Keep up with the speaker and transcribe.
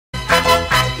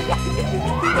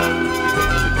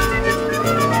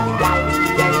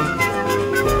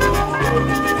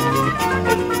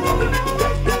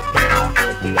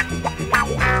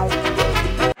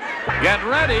Get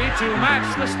ready to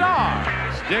match the stars.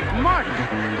 Dick Martin,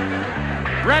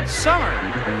 Brett Summer,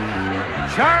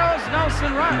 Charles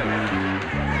Nelson Reilly,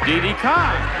 Didi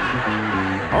Conn,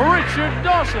 Richard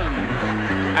Dawson,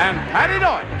 and Patti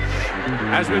Deutsch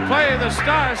as we play the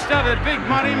star-studded big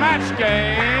money match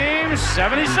game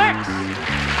 76.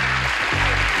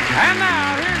 And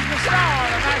now, here's the star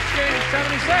of match game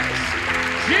 76,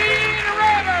 Gene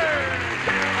Rivers.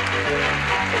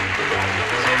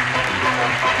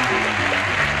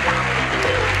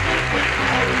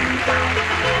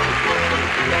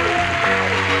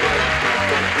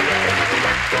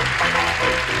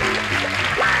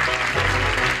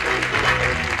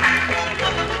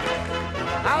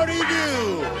 How do you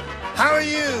do? How are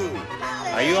you?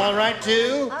 Are you all right,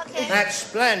 too? Okay. That's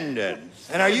splendid.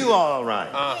 And are you all right?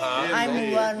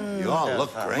 I'm wonderful. You all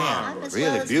look grand.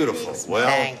 Really beautiful. Well,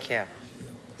 Thank you.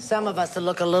 Some of us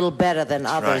look a little better than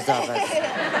others of us.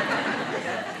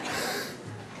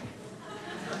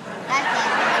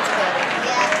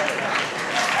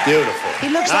 beautiful. He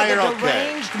looks now like a you're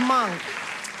deranged monk.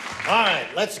 All right,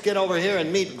 let's get over here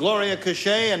and meet Gloria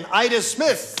Cachet and Ida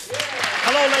Smith.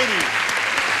 Hello, ladies.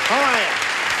 How are you?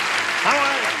 How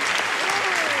are you?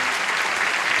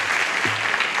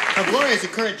 Now, Gloria's a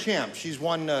current champ. She's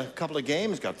won a couple of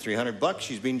games, got $300.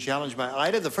 She's being challenged by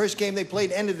Ida. The first game they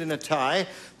played ended in a tie.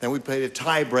 Then we played a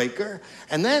tiebreaker,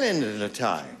 and that ended in a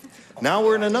tie. Now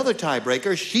we're in another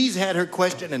tiebreaker. She's had her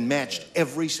question and matched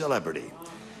every celebrity.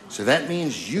 So that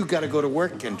means you got to go to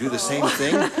work and do the same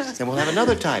thing. Then we'll have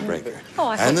another tiebreaker.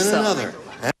 And then another.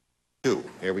 And two.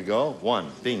 Here we go.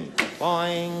 One. Bing.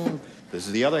 Boing. This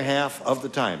is the other half of the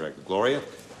tiebreaker. Gloria,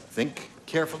 think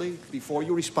carefully before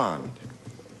you respond.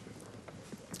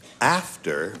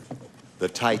 After the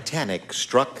Titanic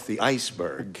struck the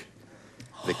iceberg,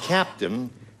 the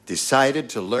captain decided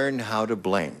to learn how to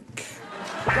blank.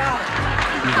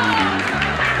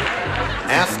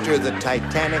 After the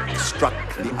Titanic struck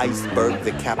the iceberg,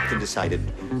 the captain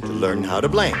decided to learn how to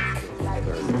blank.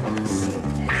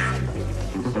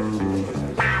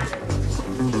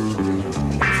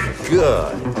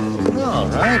 Good. All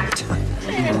right.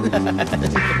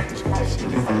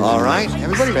 All right.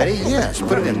 Everybody ready? Yes,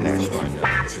 put it in there.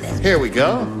 Here we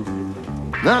go.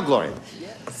 Now, Gloria.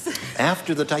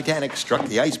 After the Titanic struck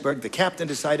the iceberg, the captain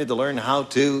decided to learn how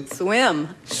to...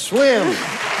 Swim. Swim.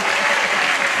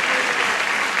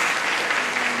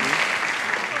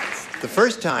 The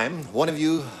first time one of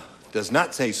you does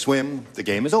not say swim, the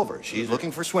game is over. She's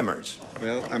looking for swimmers.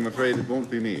 Well, I'm afraid it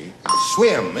won't be me.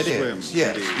 Swim, it Swim, is.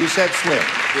 Yes, indeed. you said swim.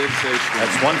 Did say swim.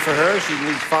 That's one for her. She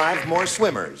needs 5 more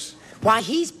swimmers. Why,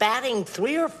 he's batting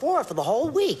 3 or 4 for the whole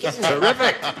week, isn't it?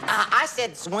 Terrific. I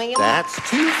said swinging. That's 2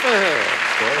 for her.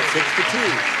 Score 6-2. You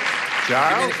mean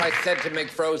Charles? if I said to make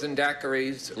frozen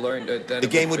daiquiris, then The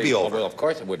game would be over. Well, of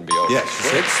course it wouldn't be over. Yes, she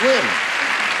said swim.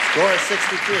 Score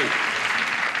 63.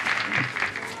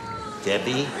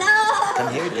 Debbie? No!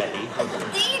 Come here, Debbie.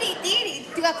 Didi.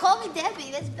 Do I call me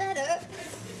Debbie? That's better.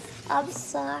 I'm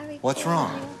sorry. What's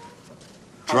wrong?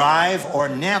 Drive or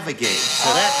navigate.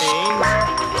 So that means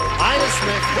Ida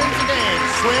Smith wins the game.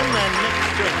 Swim and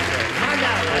mixed drinks.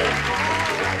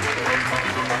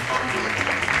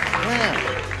 Well,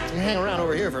 you hang around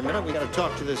over here for a minute. We got to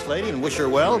talk to this lady and wish her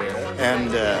well,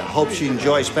 and hope she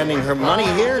enjoys spending her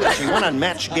money here that she won on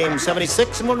match game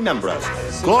 76 and will remember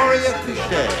us. Gloria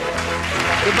Cachet.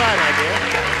 Goodbye, my dear.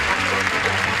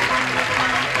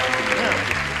 Now,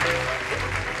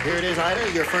 here it is,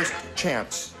 Ida, your first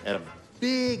chance at a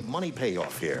big money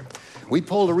payoff here. We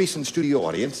polled a recent studio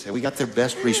audience, and we got their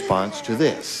best response to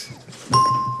this.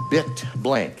 Bit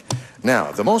blank.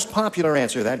 Now, the most popular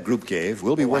answer that group gave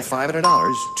will be worth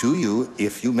 $500 to you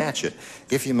if you match it.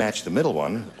 If you match the middle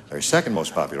one, or second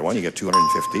most popular one, you get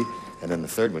 $250, and then the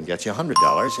third one gets you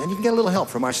 $100, and you can get a little help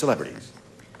from our celebrities.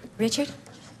 Richard?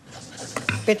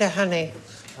 Bitter honey.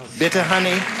 Bitter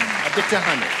honey, a bitter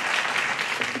honey.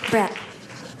 Brett.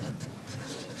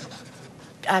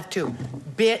 I have 2.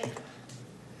 Bit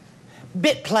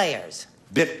players.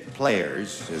 Bit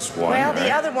players is one. Well, right? the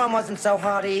other one wasn't so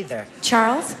hot either.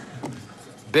 Charles?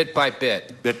 Bit by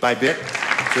bit. Bit by bit.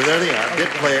 So there they are. Bit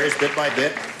players, bit by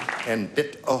bit, and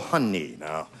bit o' honey.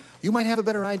 Now, you might have a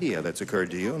better idea that's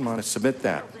occurred to you and want to submit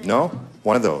that. No?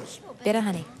 One of those. Bit of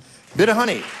honey. Bit of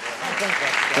honey. I think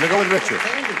that's Gonna go with Richard.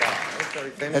 candy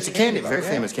bar. That's a candy, very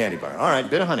famous candy bar. All right,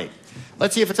 bit of honey.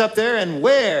 Let's see if it's up there and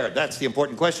where. That's the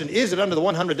important question. Is it under the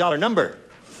 $100 number?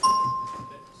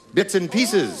 Bits and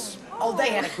pieces. Oh,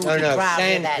 they had a groovy crowd here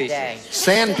sand that pieces. day.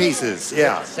 Sand pieces,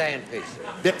 yeah. Sand pieces.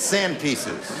 Bit sand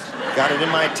pieces. Got it in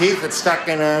my teeth. It's stuck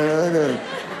in a...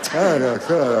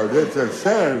 It's a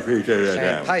sand piece.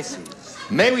 Sand Pisces.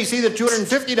 May we see the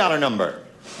 $250 number?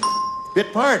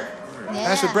 Bit part.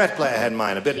 That's what Brett had in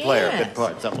mind. A bit player, bit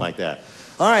part, something like that.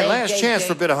 All right, last chance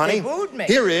for Bit of Honey.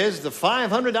 Here is the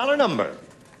 $500 number. Bit of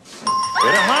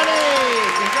Honey!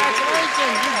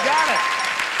 Congratulations, you got it.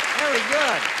 Very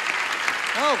good.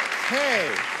 Okay.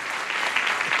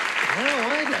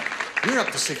 Well, Ida, you're up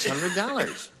to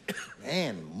 $600.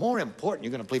 And more important, you're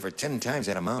going to play for 10 times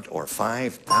that amount or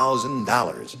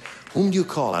 $5,000. Whom do you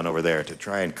call on over there to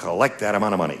try and collect that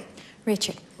amount of money?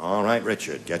 Richard. All right,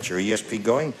 Richard, get your ESP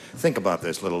going. Think about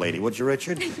this, little lady, would you,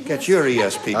 Richard? Get your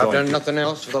ESP going. I've done nothing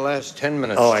else for the last 10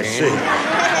 minutes, Oh, I Gene. see.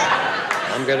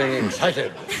 I'm getting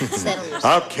excited.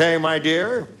 Okay, my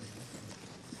dear.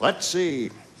 Let's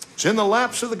see. It's in the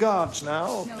laps of the gods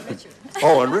now. No, Richard.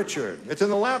 Oh, and Richard. It's in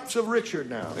the laps of Richard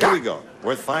now. Here we go.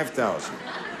 Worth 5,000.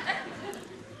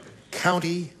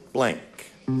 County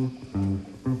blank.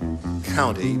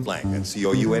 County blank. That's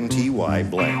C-O-U-N-T-Y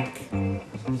blank.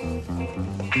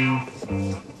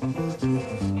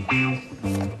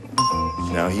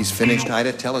 Now he's finished.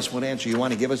 Ida, tell us what answer you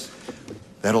want to give us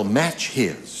that'll match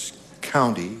his.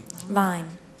 County. Line.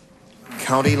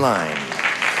 County line.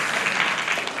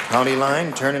 County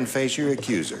line, turn and face your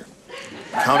accuser.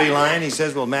 County line, he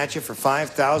says, will match you for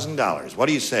 $5,000. What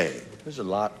do you say? There's a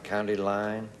lot. County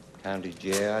line, county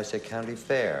jail. I say county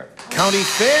fair. County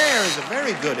fair is a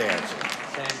very good answer.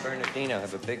 San Bernardino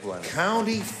have a big one.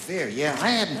 County fair, yeah, I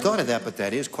hadn't thought of that, but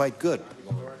that is quite good.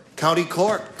 County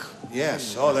Cork,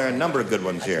 yes. Oh, there are a number of good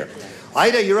ones here.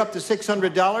 Ida, you're up to $600, and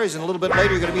a little bit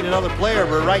later you're going to meet another player,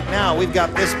 but right now we've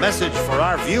got this message for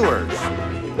our viewers.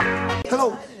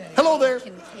 Hello. Hello there.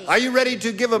 Are you ready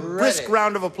to give a brisk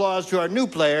round of applause to our new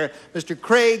player, Mr.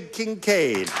 Craig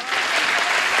Kincaid?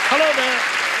 Hello there.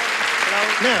 Hello.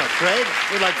 Now, Craig,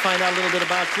 we'd like to find out a little bit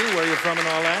about you, where you're from and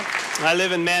all that. I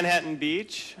live in Manhattan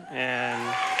Beach, and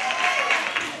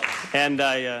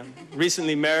I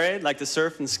recently married, like to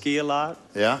surf and ski a lot.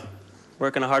 Yeah?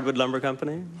 Work in a hardwood lumber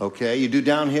company. Okay. You do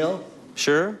downhill?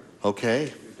 Sure.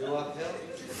 Okay. You do uphill?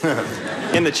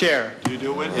 In the chair. Do you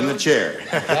do windows? In the chair.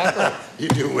 You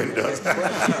do windows. You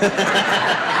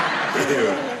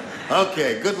do.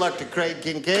 Okay, good luck to Craig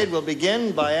Kincaid. We'll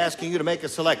begin by asking you to make a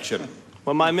selection.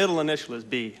 Well, my middle initial is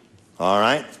B. All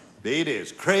right. B it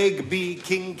is. Craig B.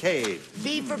 Kincaid.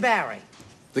 B for Barry.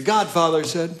 The Godfather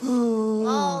said,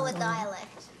 Oh, a dialect.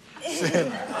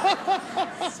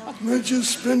 I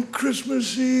just spent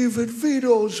Christmas Eve at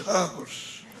Vito's house.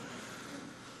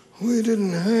 We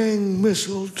didn't hang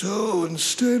mistletoe.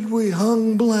 Instead, we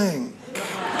hung blank.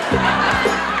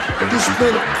 Just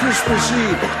spent Christmas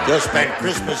Eve. Just spent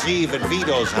Christmas Eve at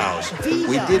Vito's house. Vito.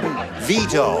 We didn't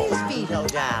veto. Who is Vito,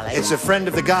 darling? It's a friend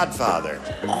of the Godfather.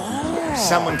 Oh.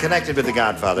 Someone connected with the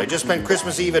Godfather. Just spent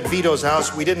Christmas Eve at Vito's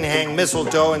house. We didn't hang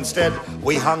mistletoe. Instead,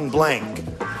 we hung blank.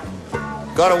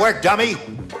 Go to work, dummy.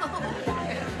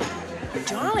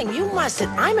 Darling, you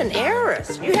mustn't. I'm an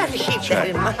heiress. You have to keep that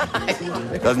in mind.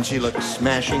 Doesn't she look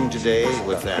smashing today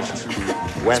with that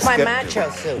waistcoat? It's my macho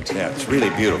suit. Yeah, it's really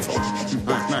beautiful.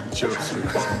 My macho suit.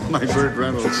 My Burt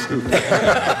Reynolds suit. All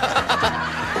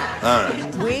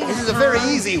right. This is a very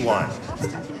easy one.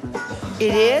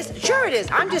 It is? Sure it is.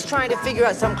 I'm just trying to figure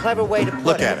out some clever way to put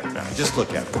Look it. at it now. Just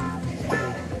look at it.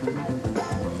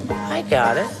 I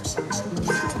got it.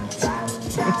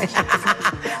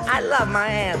 I love my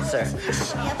answer.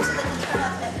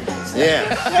 Yeah.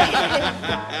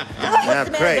 What's the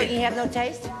matter? Craig. Don't you have no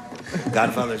taste?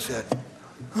 Godfather said,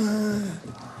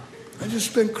 I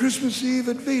just spent Christmas Eve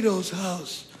at Vito's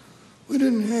house. We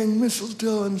didn't hang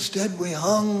mistletoe. Instead, we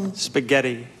hung...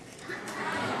 Spaghetti.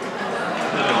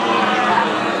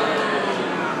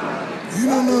 You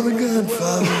don't know the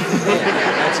Godfather.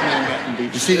 That's Manhattan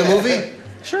Beach. You see the movie?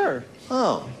 Sure.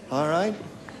 Oh, all right.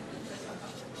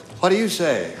 What do you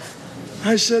say?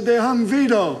 I said they hung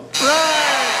Vito.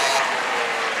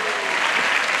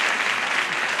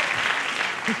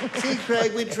 See,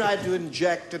 Craig, we tried to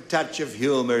inject a touch of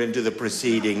humor into the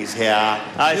proceedings here.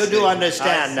 You see. do I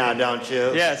understand see. now, don't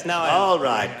you? Yes, now I All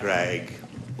right, Craig.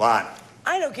 What?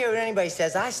 I don't care what anybody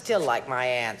says. I still like my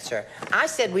answer. I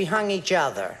said we hung each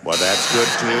other. Well, that's good,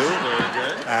 too. Very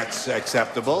good. That's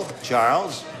acceptable.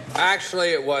 Charles?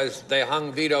 Actually, it was they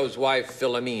hung Vito's wife,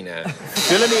 Filomena.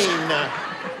 Filomena,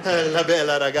 la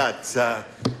bella ragazza,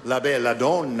 la bella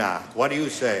donna. What do you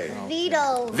say?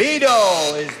 Vito.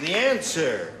 Vito is the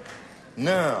answer.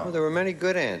 No. Well, there were many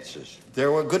good answers.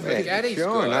 There were good...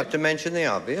 Sure, not to mention the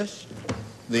obvious.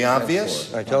 The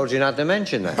obvious? I told you not to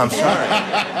mention that. I'm sorry.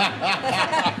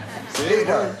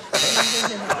 Vito.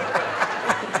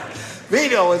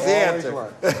 Vito is the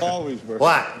answer. Always work.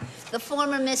 What? The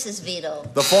former Mrs. Vito.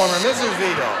 The former Mrs.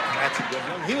 Vito. That's a good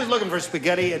one. He was looking for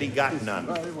spaghetti and he got none.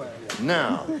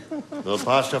 Now, little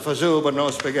pasta fazool, but no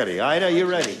spaghetti. Ida, you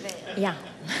ready? Yeah.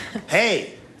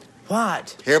 Hey,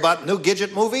 What? hear about the new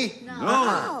Gidget movie?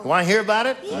 No. Want to hear about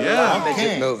it? Yeah. Okay.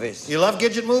 Midget movies. You love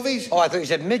Gidget movies? Oh, I thought you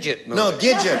said midget movies. No,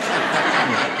 Gidget.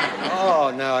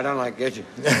 Oh, no, I don't like midget.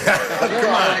 Come I on.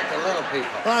 like the little people.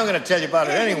 Well, I'm going to tell you about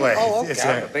it anyway. Oh, okay. It's,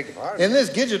 I beg your pardon. in this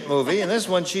Gidget movie, in this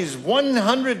one, she's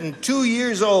 102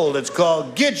 years old. It's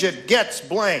called Gidget Gets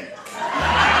Blank.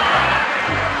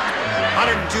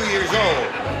 102 years old.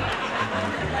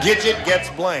 Gidget Gets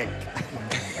Blank.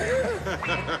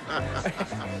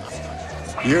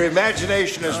 Your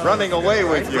imagination is running away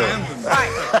with you. Right.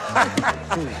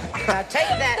 Now take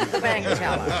that to the bank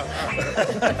teller.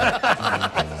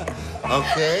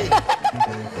 Okay.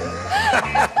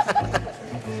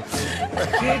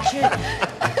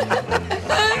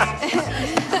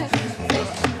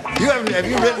 Have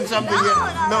you written something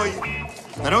yet? No.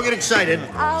 Now don't get excited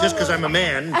just because I'm a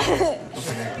man.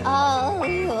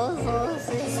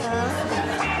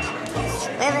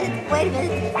 Wait a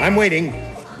minute. I'm waiting.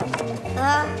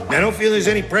 Now don't feel there's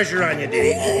any pressure on you,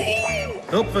 Didi.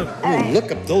 Nope. Oh,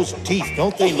 look at those teeth.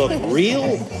 Don't they look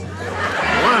real?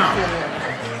 Wow.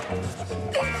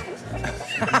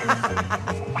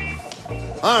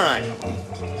 All right.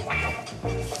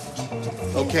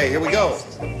 Okay, here we go.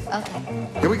 Okay.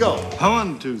 Here we go.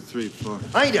 1, 2, 3, 4.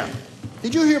 Ida,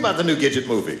 did you hear about the new Gidget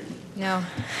movie? No.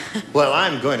 Well,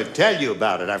 I'm going to tell you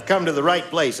about it. I've come to the right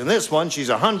place. In this one, she's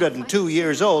 102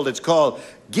 years old. It's called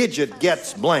Gidget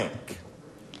Gets Blank.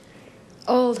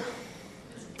 Old.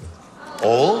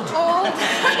 Old?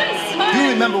 Oh, Do you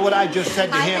remember what I just said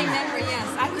to I him? remember, yes.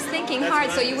 I was thinking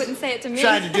hard so you wouldn't say it to me.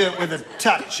 Tried to do it with a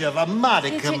touch of a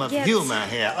modicum Gidget of gets- humor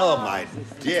here. Oh, my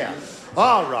dear.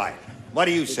 All right. What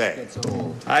do you say?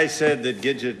 I said that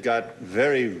Gidget got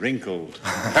very wrinkled.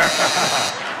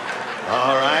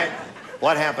 All right.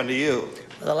 What happened to you?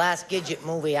 The last Gidget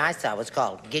movie I saw was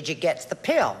called Gidget Gets the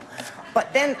Pill.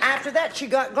 But then after that, she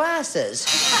got glasses.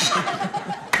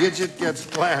 Gidget gets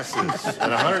glasses at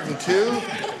 102?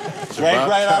 Drank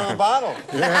right out of the bottle.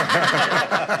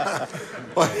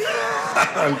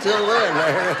 Until then. I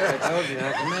told you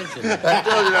not to mention it. I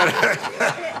told you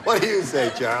that. What do you say,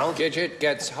 Charles? Gidget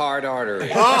gets hard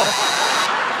artery.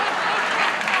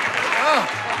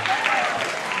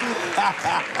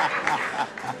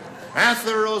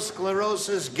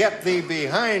 Atherosclerosis, get thee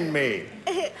behind me.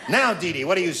 Now, Didi,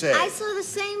 what do you say? I saw the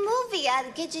same movie.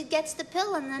 Gidget gets the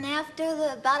pill, and then after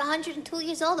about 102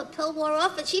 years old, the pill wore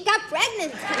off, and she got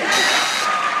pregnant.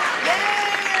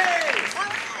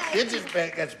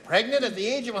 Gidget gets pregnant at the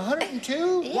age of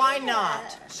 102? Why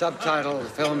not? Subtitle of the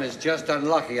film is Just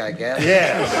Unlucky, I guess.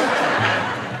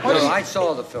 Yes. No, I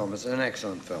saw the film. It's an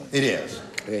excellent film. It is.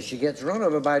 She gets run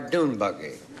over by a dune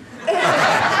buggy.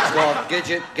 It's called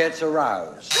Gidget Gets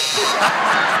Aroused.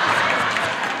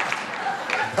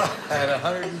 At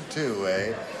 102, eh?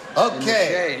 In the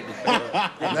Okay.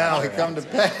 shade. Now we come to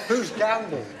Patty. Who's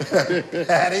counting?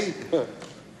 Patty,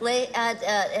 At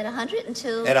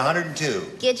 102, at 102.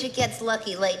 Gidget gets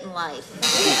lucky late in life.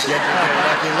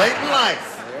 Lucky late in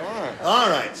life. All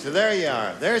right, so there you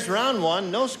are. There's round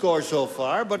one. No score so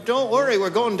far, but don't worry, we're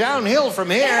going downhill from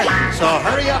here. So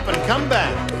hurry up and come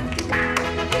back.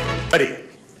 Ready?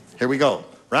 Here we go.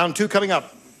 Round two coming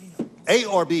up. A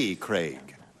or B, Craig?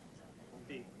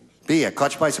 B. I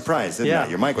caught you by surprise, didn't I?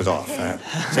 Your mic was off.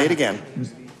 Say it again.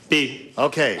 B.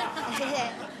 Okay.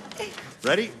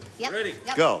 Ready? Yep. Ready.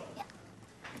 Yep. Go.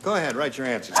 Go ahead, write your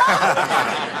answers.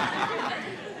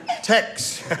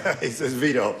 Tex, he says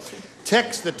Vito.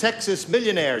 Tex, the Texas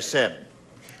millionaire, said,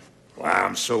 "Well,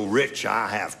 I'm so rich, I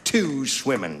have 2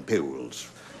 swimming pools.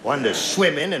 One to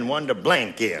swim in and one to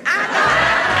blank in.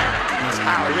 That's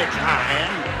how rich I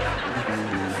am.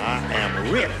 I am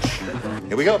rich."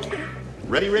 Here we go.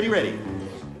 Ready, ready, ready.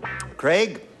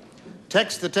 Craig,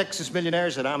 Tex, the Texas millionaire,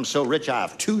 said, "I'm so rich, I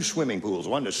have 2 swimming pools.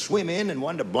 One to swim in and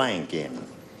one to blank in."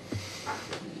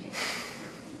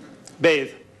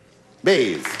 Bathe.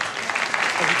 Bathe.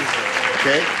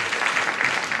 Okay.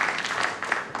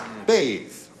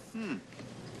 Bathe.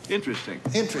 Interesting.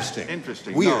 Interesting.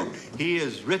 Interesting. Weird. No, he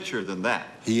is richer than that.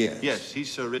 He is. Yes, he's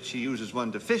so rich he uses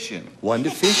one to fish in. One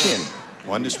to fish in.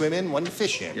 One to swim in, one to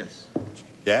fish in. Yes.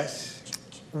 Yes?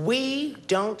 We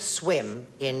don't swim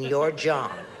in your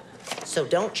John, so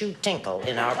don't you tinkle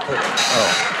in our pool.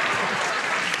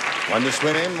 One to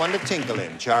swim in, one to tinkle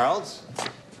in. Charles?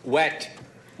 Wet.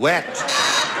 Wet.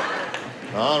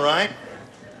 All right.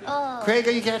 Oh. Craig,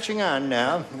 are you catching on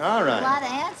now? All right. A lot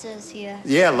of answers here.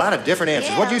 Yeah, a lot of different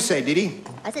answers. Yeah. What'd you say, Didi?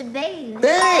 I said babe.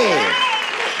 Babe!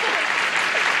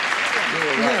 You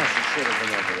were right. She should have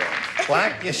been over there.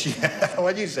 What? Yes, yeah.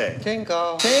 What'd you say?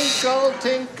 Tinkle. Tinkle,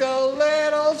 tinkle,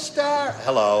 little star.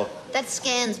 Hello. That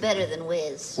scan's better than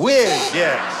Whiz. Whiz,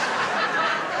 yes.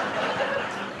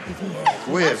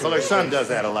 Whiz. Well, her son does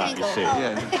that a lot, you see.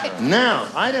 Yeah. Now,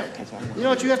 you know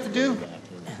what you have to do?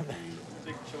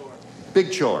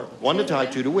 Big chore. 1 to tie,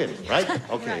 2 to win, right?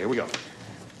 Okay, here we go.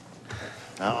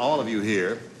 Now, all of you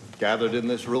here, gathered in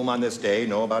this room on this day,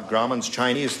 know about Grauman's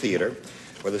Chinese Theater,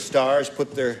 where the stars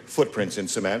put their footprints in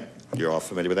cement. You're all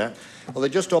familiar with that? Well, they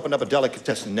just opened up a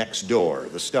delicatessen next door.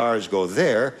 The stars go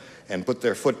there and put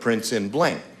their footprints in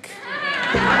blank.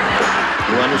 You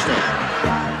understand?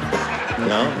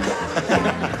 No?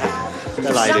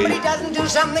 If somebody doesn't do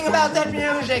something about that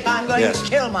music, I'm going to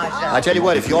kill myself. I tell you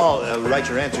what, if you all write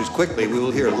your answers quickly, we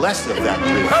will hear less of that.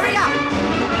 Hurry up!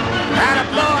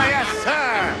 Attaboy, yes,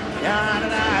 sir!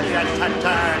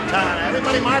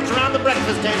 Everybody march around the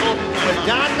breakfast table with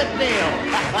Don McNeil.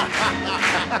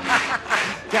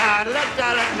 Don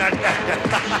McNeil!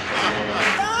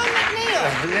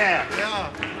 Yeah.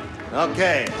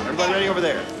 Okay, everybody ready over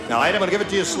there? Now, I'm going to give it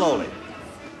to you slowly.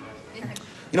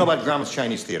 You know about Grauman's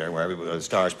Chinese Theater, where the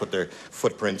stars put their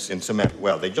footprints in cement?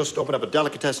 Well, they just opened up a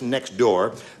delicatessen next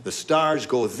door. The stars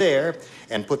go there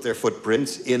and put their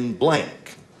footprints in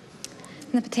blank.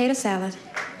 In the potato salad.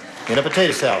 In a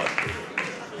potato salad.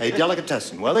 A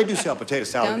delicatessen. Well, they do sell potato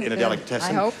salad in a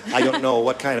delicatessen. I hope. I don't know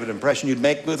what kind of an impression you'd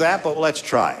make with that, but let's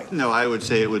try. No, I would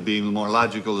say it would be more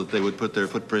logical that they would put their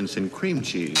footprints in cream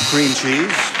cheese. Cream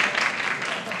cheese.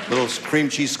 Little cream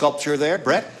cheese sculpture there.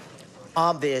 Brett?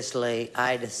 Obviously,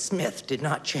 Ida Smith did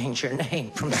not change her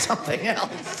name from something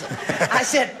else. I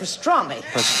said pastrami.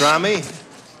 Pastrami?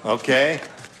 Okay.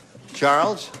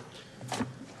 Charles?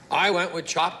 I went with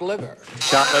chopped liver.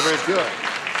 Chopped liver is good.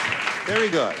 Very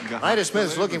good. Ida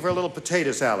Smith's looking for a little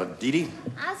potato salad. Didi?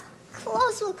 I was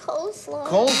close with coleslaw.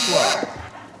 Coleslaw.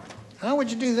 How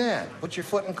would you do that? Put your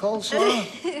foot in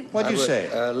coleslaw? What'd you say?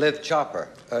 Live chopper.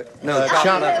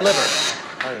 Chopped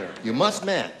liver. You must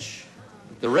match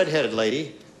the red-headed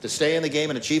lady to stay in the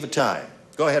game and achieve a tie.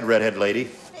 Go ahead, red-headed lady.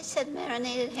 I said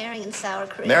marinated herring and sour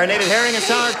cream. Marinated herring and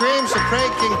sour cream, so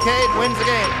Craig Kincaid wins the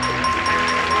game.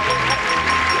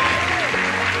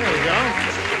 There we go.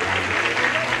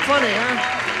 Funny, huh?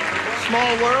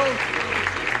 Small world.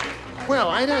 Well,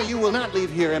 Ida, you will not leave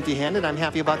here empty-handed. I'm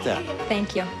happy about that.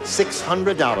 Thank you.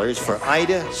 $600 for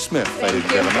Ida Smith, ladies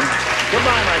and gentlemen.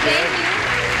 Goodbye, my dear.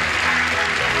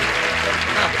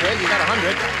 Now, Craig, you got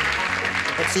 100.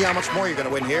 Let's see how much more you're going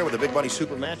to win here with the Big Money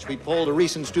Super Match. We polled a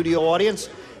recent studio audience,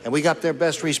 and we got their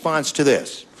best response to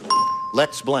this.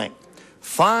 Let's blank.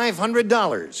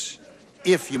 $500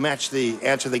 if you match the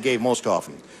answer they gave most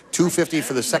often. $250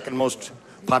 for the second most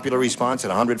popular response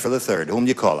and $100 for the third. Whom do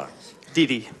you call out?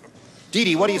 Didi.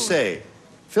 Didi, what do you say?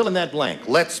 Fill in that blank.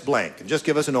 Let's blank. And just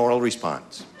give us an oral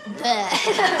response. Let's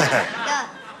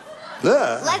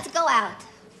go out.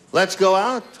 Let's go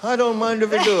out? I don't mind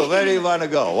if we do. Where do you want to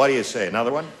go? What do you say?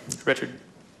 Another one? Richard.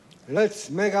 Let's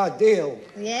make a deal.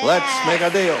 Yeah. Let's make a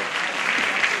deal.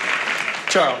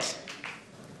 Charles.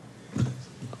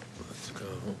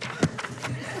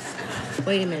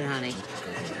 Wait a minute, honey.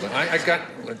 I got.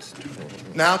 Let's.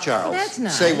 Now, Charles. That's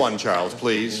nice. Say one, Charles,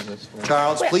 please.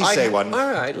 Charles, please say one.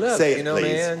 All right, look. Say it, you know,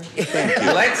 please. man. Thank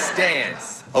you. Let's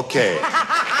dance. Okay.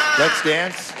 Let's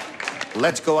dance.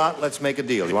 Let's go out. Let's make a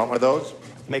deal. You want one of those?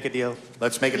 Make a deal.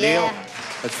 Let's make a Yeah. deal.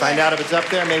 Let's find out if it's up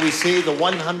there. May we see the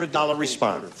 $100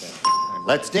 response.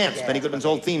 Let's dance. Benny Goodman's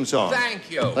old theme song. Thank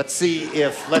you. Let's see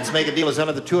if Let's Make a Deal is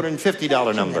under the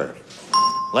 $250 number.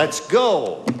 Let's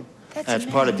go. That's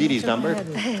part of Didi's number.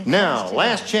 Now,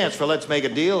 last chance for Let's Make a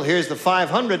Deal. Here's the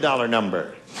 $500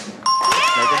 number.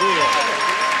 Make a deal.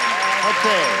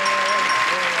 Okay.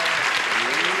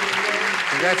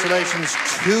 Congratulations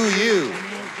to you.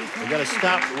 We've got to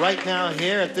stop right now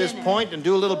here at this point and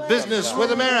do a little business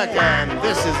with America. And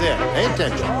this is it. Pay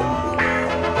attention.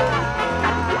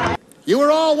 You were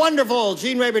all wonderful.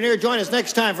 Gene Rayburn here. Join us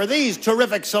next time for these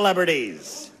terrific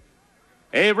celebrities.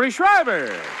 Avery Schreiber,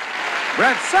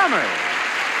 Brett Summers,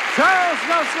 Charles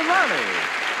Nelson Reilly,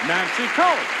 Nancy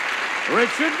Colt,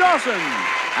 Richard Dawson,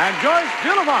 and Joyce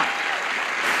Dillivant.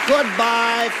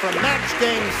 Goodbye from Match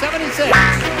Game 76.